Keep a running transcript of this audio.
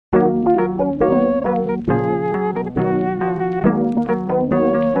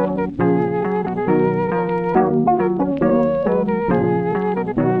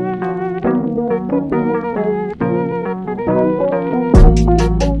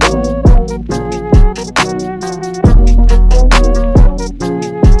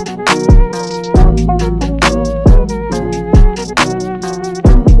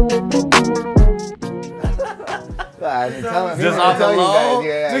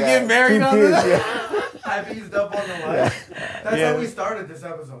get married on this? I've eased up on the life. That's how we started this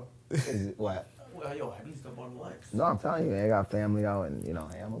episode. What? Well, yo, I've eased up on life. No, I'm telling you, man, I got family out in,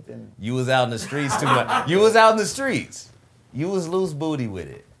 Hamilton. You was out in the streets too much. You was out in the streets. You was loose booty with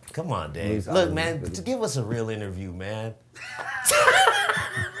it. Come on, Dave. Look, man, to give us a real interview, man.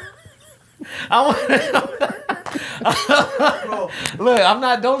 Look, I'm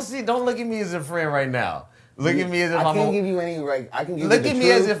not. Don't look at me as a friend right now. Look at me as if I can't give you any. I can give look you at me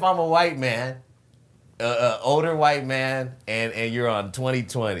as if I'm a white man, older white man, and you're on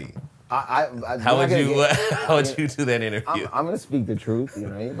 2020. How would you do that interview? I'm gonna speak the truth,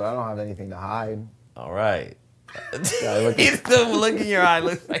 but I don't have anything to hide. All right. Yeah, The look in your eye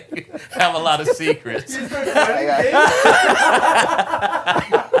looks like you have a lot of secrets. Bro,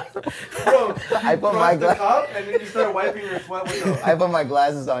 I put my cup and then you start wiping your sweat with those. I put my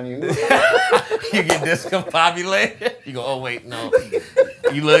glasses on you. You get discombobulated. You go, oh wait, no.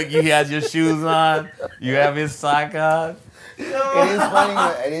 You look, you have your shoes on. You have his sock on.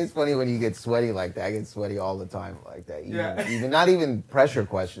 It is funny when you get sweaty like that. I get sweaty all the time like that. Even not even pressure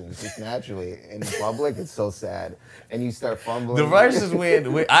questions, just naturally in public. It's so sad, and you start fumbling. The worst is when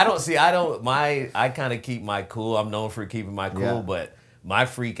I kind of keep my cool. I'm known for keeping my cool, but my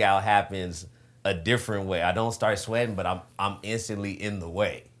freak out happens a different way. I don't start sweating, but I'm instantly in the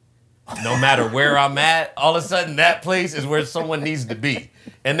way. No matter where I'm at, all of a sudden that place is where someone needs to be.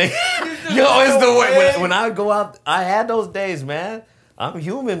 And it's the way. When I go out, I had those days, man. I'm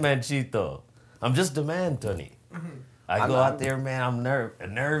human, Manchito. I'm just a man, Tony. I go out there, man, I'm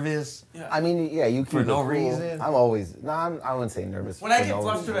nervous. Yeah. I mean, you keep for no cool. reason. I'm always, I wouldn't say nervous. When I get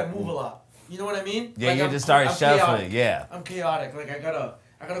flustered, I move a lot. You know what I mean? Yeah, you just start shuffling, chaotic. I'm chaotic. Like, I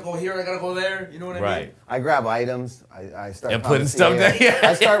gotta go here, I gotta go there. You know what I mean? Right. I grab items. I start and putting stuff there.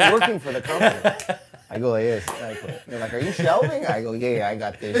 I start working for the company. I go like this. They're like, are you shelving? I go, yeah, I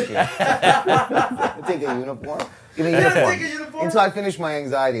got this shit. I take a uniform. Give me a uniform. Take a uniform. Until I finish my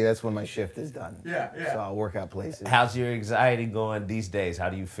anxiety, that's when my shift is done. Yeah. So I'll work out places. How's your anxiety going these days? How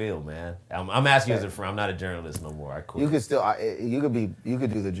do you feel, man? I'm asking you as a friend. I'm not a journalist no more. I quit. You could still, you could do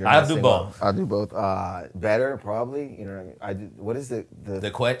the journalist. I'll do both. I'll do both. Better, probably. You know what I mean? What is the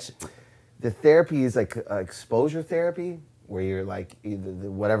quetch? The therapy is like exposure therapy, where you're like,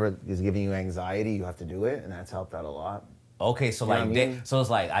 whatever is giving you anxiety, you have to do it, and that's helped out a lot. Okay, so so it's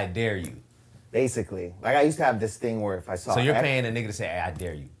like, I dare you. Basically. Like, I used to have this thing where if I saw... So you're paying a nigga to say, hey, I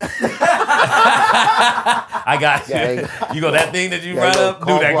dare you. I got you. Yeah, you go, that thing that you brought up, do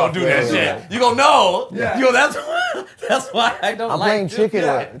that, go do that shit. You go, no. Yeah. You go, that's why I don't I'm like playing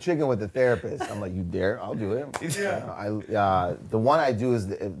chicken with the therapist. I'm like, you dare? I'll do it. Yeah. The one I do is,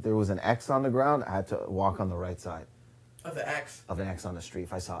 if there was an X on the ground, I had to walk on the right side. Of the X? Of an X on the street,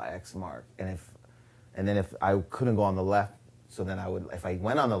 if I saw an X mark. And then if I couldn't go on the left, so then if I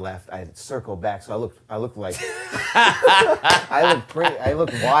went on the left, I'd circle back. So I looked like, I looked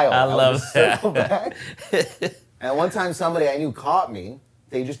wild. I love that. Circle back. And one time somebody I knew caught me.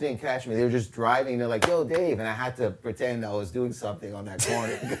 They just didn't catch me. They were just driving. They're like, yo, Dave. And I had to pretend I was doing something on that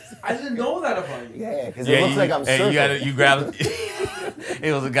corner. I didn't know that about you. Yeah, because it looks like I'm circling. You grab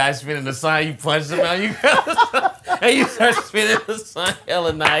it was a guy spinning the sign, you punched him out, you grab the sign, and you start spinning the sign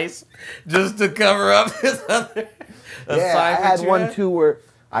hella nice just to cover up his other I had one too where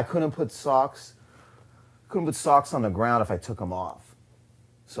I couldn't put socks on the ground if I took them off.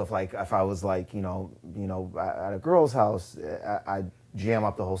 So if I was like, at a girl's house, I'd jam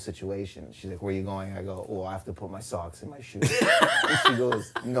up the whole situation. She's like, where are you going? I go, I have to put my socks in my shoes. And she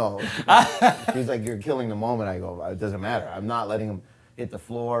goes, no. She's like, you're killing the moment. I go, it doesn't matter. I'm not letting them hit the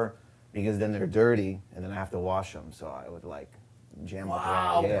floor because then they're dirty and then I have to wash them. So I would jam up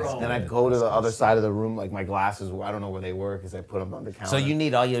around. Bro. Then I'd go to the other side of the room, like my glasses, I don't know where they were because I put them on the counter. So you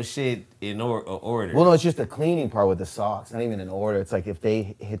need all your shit in order. Well, no, it's just the cleaning part with the socks. Not even in order. It's like if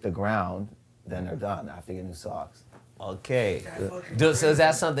they hit the ground, then they're done. I have to get new socks. Okay. So is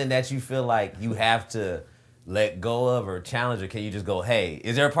that something that you feel like you have to let go of or challenge, or can you just go, hey,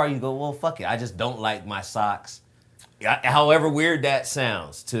 is there a part you go, well, fuck it, I just don't like my socks? However weird that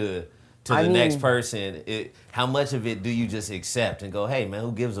sounds to the next person, how much of it do you just accept and go, hey, man,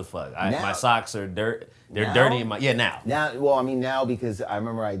 who gives a fuck? My socks are dirty in my... Yeah, now. Now because I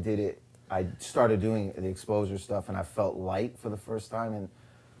remember I started doing the exposure stuff and I felt light for the first time in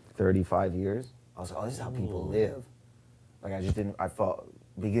 35 years. I was like, this is how people live. Like, I felt,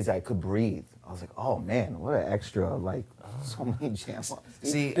 because I could breathe. I was like, oh man, what an extra, so many jam-ups.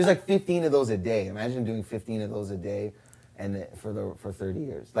 See, there's 15 of those a day. Imagine doing 15 of those a day and for 30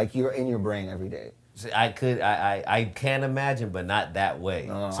 years. Like, you're in your brain every day. See, I can't imagine, but not that way.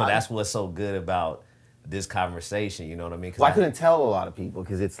 No, so that's what's so good about this conversation. You know what I mean? Well, I couldn't tell a lot of people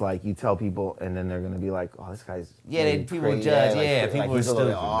because it's like you tell people and then they're gonna be like, "Oh, this guy's people crazy. judge. Like, People are he's a little stupid,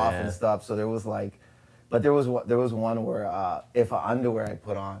 bit off man. and stuff." So there was like, but there was one where if an underwear I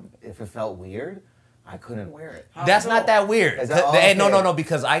put on, if it felt weird, I couldn't wear it. That's not that weird. Is that- okay. No,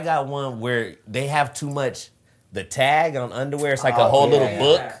 because I got one where they have too much. The tag on underwear, it's like a whole little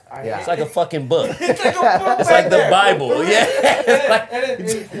book. Yeah. It's like a fucking book. It's like a book. It's like the Bible. Yeah. It's like,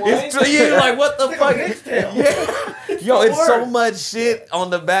 it's you're like, what the fuck? Yeah. Yo, it's so much shit on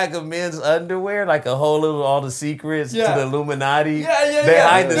the back of men's underwear, like a whole little, all the secrets to the Illuminati. Yeah. They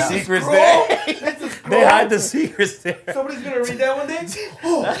hide the secrets there. It's a scroll. They hide the secrets there. Somebody's gonna read that one day.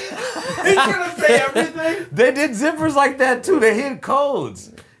 Oh, he's gonna say everything. They did zippers like that too. They hid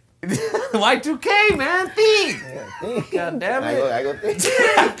codes. Y2K, man, thief. God damn it. I go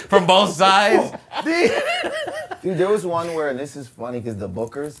think. From both sides. Dude, there was one where, and this is funny because the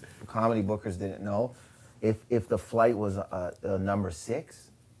comedy bookers didn't know, if the flight was a number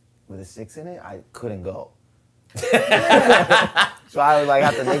 6 with a 6 in it, I couldn't go. So I would like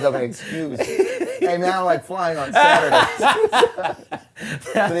have to make up an excuse. Hey man, I'm like flying on Saturday.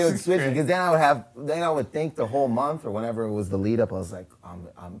 So they would switch because then I would think the whole month or whenever it was the lead up, I was like,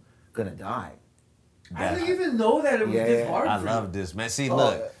 I'm gonna die. I didn't even know that it was this hard. I for love you. this, man. See,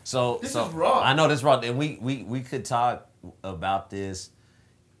 look, This is raw. I know this is raw, and we could talk about this.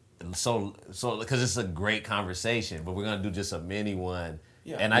 So because it's a great conversation, but we're gonna do just a mini one,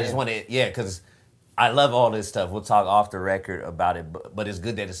 and I just want to, because I love all this stuff. We'll talk off the record about it, but it's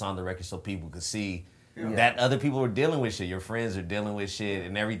good that it's on the record so people can see that other people are dealing with shit. Your friends are dealing with shit,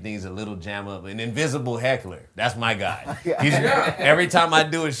 and everything's a little jam up. An invisible heckler. That's my guy. Every time I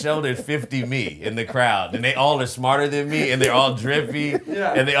do a show, there's 50 me in the crowd, and they all are smarter than me, and they're all drippy,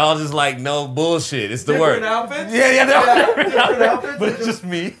 and they all just like, no bullshit. It's the word. Different outfits? Yeah, they're all different outfits? but it's just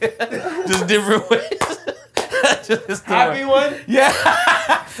me. Just different ways. Just Happy one? Yeah.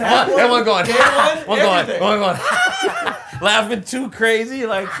 One going. Gay one? One going. Everything. One going. Laughing too crazy.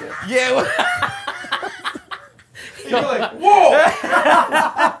 Like, You're like, whoa!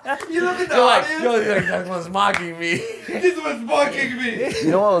 You look at the you're like, audience. that one's mocking me. This one's mocking me.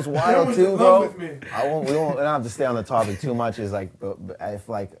 You know what was wild Everyone's too, in love bro? with me. We don't have to stay on the topic too much. Is like, but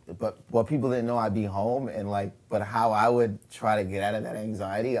what people didn't know, I'd be home and like, but how I would try to get out of that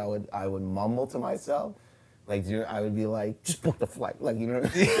anxiety, I would mumble to myself. Like, I would be like, just book the flight. Like, you know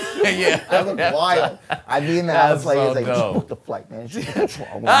what I mean? Yeah. I look wild. I'd be in the house like, so it's like, just dope. book the flight, man. What's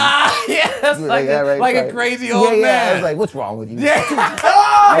wrong with you? That's like, a crazy old I man. was like, what's wrong with you? Yeah.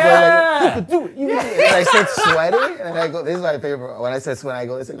 I was like, you can do it. And I start sweating, and I go, this is my favorite. When I start sweating, I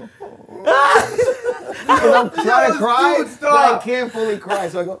go, because I'm trying to cry, Dude, but stop. I can't fully cry,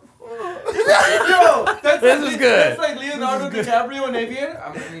 so I go, Yo, This is good. That's like Leonardo DiCaprio in Aviator.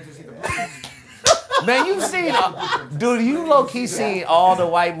 I'm gonna need to see the movie. Man, you've seen, dude, you low-key seen all the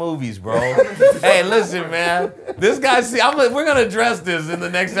white movies, bro. Hey, listen, man. This guy, we're going to address this in the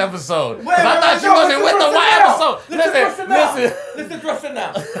next episode. 'Cause I thought you wasn't with the white episode. Listen. Let's address it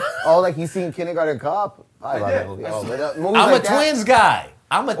now. oh, like you seen Kindergarten Cop? I love that movie. Oh, but, movies I'm like a Twins guy.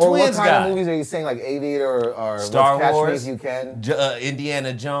 I'm a Or what Twins kind guy. of movies are you saying, like Aviator or Star Catch Me Wars. If You Can?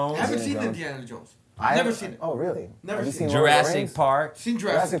 Indiana Jones. I haven't seen Jones. Indiana Jones. I've never seen it. Oh, really? Never Have you seen it. Lord of the Jurassic Rings? Park. Seen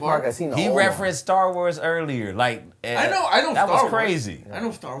Jurassic Park. I've seen the He old referenced Star Wars earlier. Like, I know that Star was Wars. crazy. I know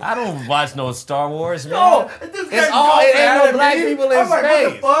Star Wars. I don't watch no Star Wars, man. No, this It's guy's it ain't no at black me. people in I'm like, what the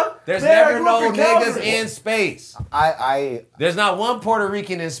space. fuck? There's Man, I never grew up no in niggas Calgary. in space. I There's not one Puerto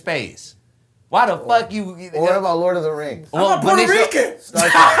Rican in space. Why the fuck you? what about Lord of the Rings? Well, I'm Puerto Benicio- Rican. Star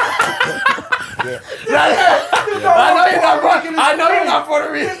Trek. I know you're not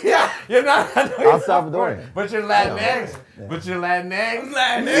Puerto Rican. Yeah, you're not. I know you're I'm not Salvadorian. But you're Latinx. But you're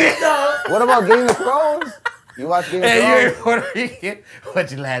Latinx. What about Game of Thrones? You watch Game of Hey, you're Thrones? Puerto Rican.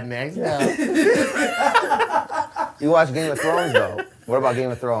 But you're Latinx. You watch Game of Thrones though? What about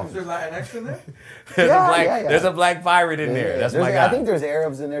Game of Thrones? Is there Latinx in there? There's a black pirate in there. That's my guy. I think there's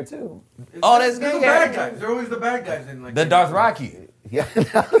Arabs in there too. Oh, that's There's good. the bad guys. They're always the bad guys in like The Dothraki. Yeah.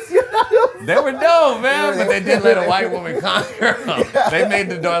 They were dope, man, but they did let a white woman conquer them. They made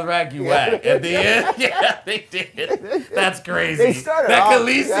the Dothraki whack at the end. Yeah, they did. That's crazy. They started that off-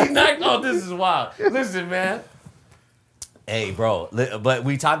 Khaleesi night. Oh, this is wild. Listen, man. Hey, bro. But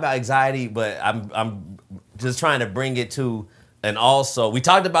we talked about anxiety, but I'm just trying to bring it to, and also we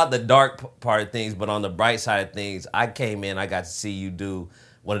talked about the dark part of things, but on the bright side of things, I came in. I got to see you do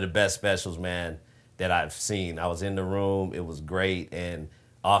one of the best specials, man, that I've seen. I was in the room. It was great. And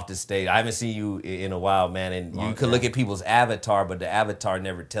off the stage, I haven't seen you in a while, man. And you could look at people's avatar, but the avatar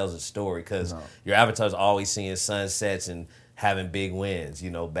never tells a story because your avatar's always seeing sunsets and having big wins.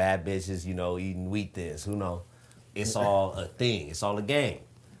 You know, bad bitches, you know, eating wheat thins. Who know? It's all a thing. It's all a game.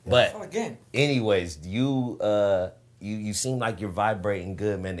 Yeah. But anyways, you seem like you're vibrating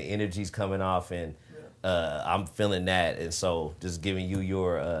good, man. The energy's coming off, and I'm feeling that. And so just giving you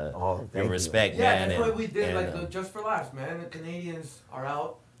your respect, man. Yeah, that's what we did, like the Just for Laughs, man. The Canadians are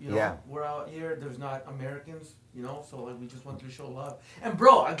out. You know, we're out here. There's not Americans, you know, so like we just want to show love. And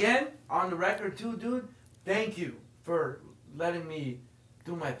bro, again, on the record too, dude, thank you for letting me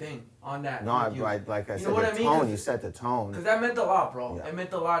do my thing on that. No, like I said, the tone, you set the tone. Because that meant a lot, bro. Yeah. It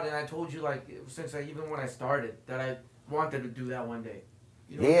meant a lot, and I told you, like, since even when I started, that I wanted to do that one day.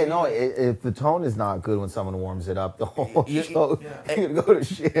 You know if the tone is not good when someone warms it up, the whole show, you're going to go to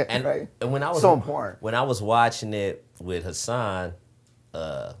shit, right? And when I was so important. When I was watching it with Hassan,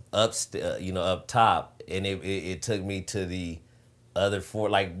 up top, and it took me to the other four,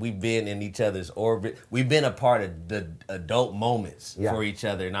 like we've been in each other's orbit. We've been a part of the adult moments for each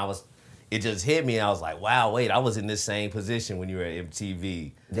other, and it just hit me. And I was like, wow, wait, I was in this same position when you were at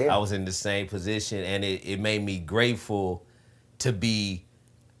MTV. Yeah. I was in the same position, and it made me grateful to be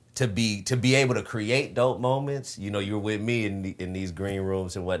able to create dope moments. You know, you're with me in these green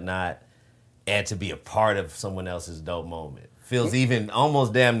rooms and whatnot, and to be a part of someone else's dope moment feels even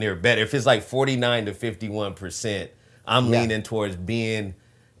almost damn near better. If it's like 49 to 51%. I'm leaning towards being,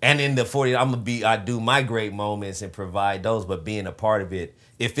 and in the 40, I do my great moments and provide those, but being a part of it,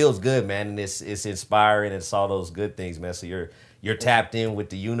 it feels good, man, and it's inspiring. It's all those good things, man. So you're tapped in with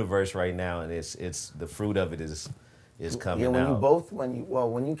the universe right now, and it's the fruit of it is coming out.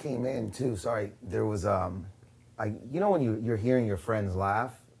 When you came in too, there was when you're hearing your friends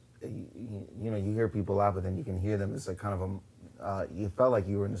laugh, you hear people laugh, but then you can hear them. It's like kind of you felt like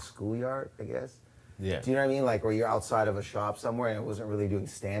you were in the schoolyard, I guess. Yeah. Do you know what I mean? Like, where you're outside of a shop somewhere, and it wasn't really doing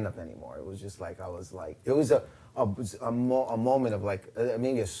stand-up anymore. It was just like, it was a moment of like,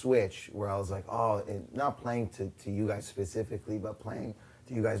 maybe a switch where I was like, not playing to you guys specifically, but playing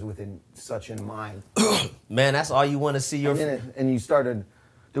to you guys within such in mind. Man, that's all you want to see your... And you started,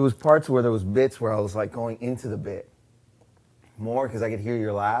 there was parts where there was bits where I was like going into the bit more because I could hear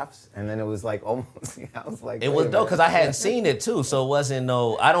your laughs, and then it was like almost, I was like... It was dope because I hadn't seen it too, so it wasn't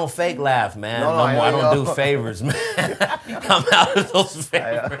I don't fake laugh, man. No more. I don't do favors, man. I'm out of those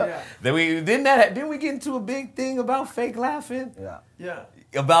favors. Didn't we get into a big thing about fake laughing? Yeah.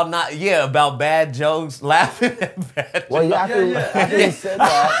 About bad jokes, laughing at bad jokes. Well, after you said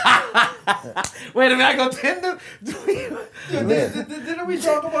that... Wait a minute, I go tend to... Didn't we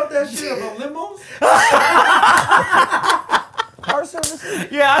talk about that shit about limos? Car services?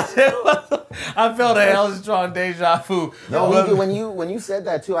 Yeah, I felt a hell strong deja vu. No, when you said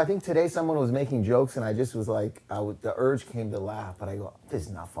that too, I think today someone was making jokes and I just was like, the urge came to laugh, but I go, this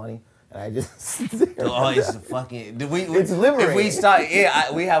is not funny. And I just... it's fucking... It's liberating. If we start...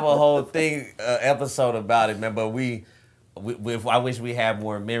 we have a whole thing, episode about it, man, but I wish we had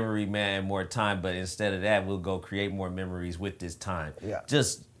more memory, man, more time, but instead of that, we'll go create more memories with this time. Yeah.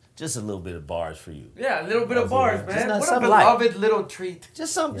 Just a little bit of bars for you. Yeah, a little bit of bars, man. What a beloved little treat.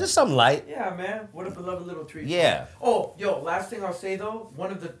 Just something light. Yeah, man. What a beloved little treat. Yeah. Oh, last thing I'll say though,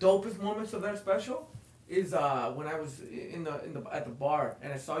 one of the dopest moments of that special is when I was at the bar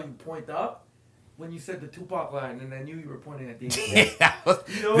and I saw you point up when you said the Tupac line, and I knew you were pointing at the end. That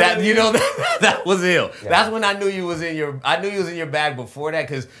was ill. Yeah. That's when I knew you was in your bag before that,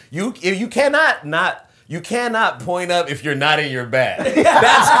 because you cannot point up if you're not in your bag.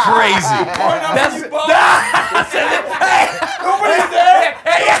 That's crazy. Point up nobody's there.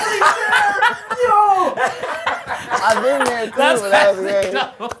 Yo. I've been there too, but that was great.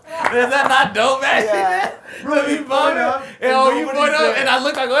 Is that not dope, man? Yeah. Bro, you point up, you point up, and I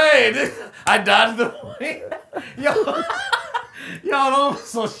look like, hey, I dodged the point. Yo, don't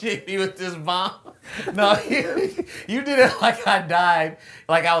so shitty with this bomb. No, you did it like I died,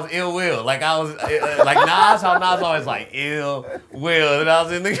 like I was ill will, like I was like Nas. How Nas always like ill will, and I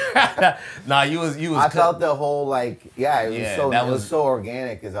was in the crowd. Nah, you was. I felt the whole like, it was so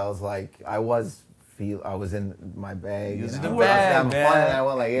organic, because I was like, I was in my bag. You was in the bag, man. Fun, and I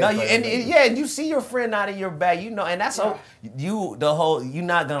went like, and you see your friend not in your bag, and that's you're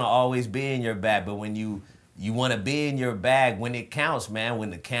not gonna always be in your bag, but when you want to be in your bag when it counts, man, when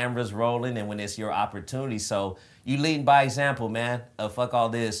the camera's rolling and when it's your opportunity. So you leading by example, man. Fuck all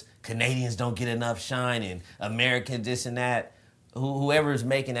this. Canadians don't get enough shine and Americans this and that. Whoever's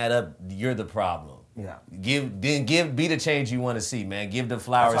making that up, you're the problem. Yeah. Be the change you want to see, man. Give the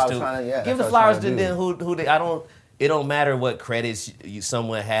flowers to. Give the flowers to then who they. It don't matter what credits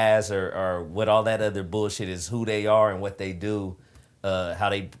someone has or what all that other bullshit is. Who they are and what they do. how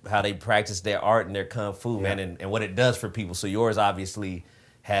they practice their art and their kung fu, man, and what it does for people. So yours obviously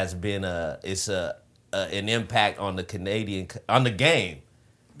has been an impact on the Canadian on the game.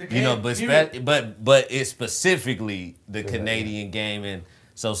 You know, but it's specifically the Canadian game, and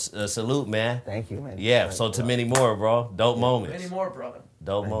so salute, man. Thank you, man. Yeah, so to many more, bro. Dope moments. Many more, brother.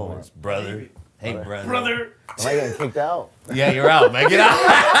 Dope moments, brother. Hey, brother. Brother. Am I getting kicked out? Yeah, you're out, man. Get out.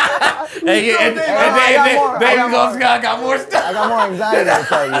 Hey, I got more stuff. I got more anxiety to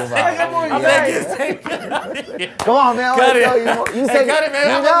tell you about. I got more anxiety. Come on, man. I want to tell you more. You said, cut it,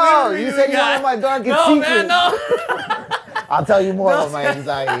 man. You said you wanted my darkest secret. Man, no. I'll tell you more about my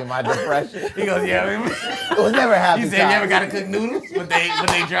anxiety and my depression. He goes, yeah. It was never happy. You said you ever got to cook noodles, but they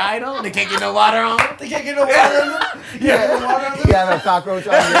dry though? They can't get no water on them? They can't get no water on them? You have a cockroach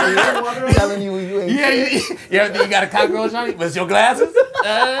on your ear telling you you ain't you ever think you got a cockroach on you? But it's your glasses?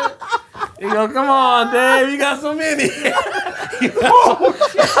 You go, come on, Dave. You got so many.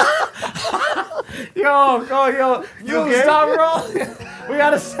 Yo, stop rolling. We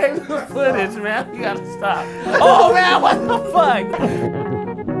gotta save the footage, man. You gotta stop. Oh man, what the fuck?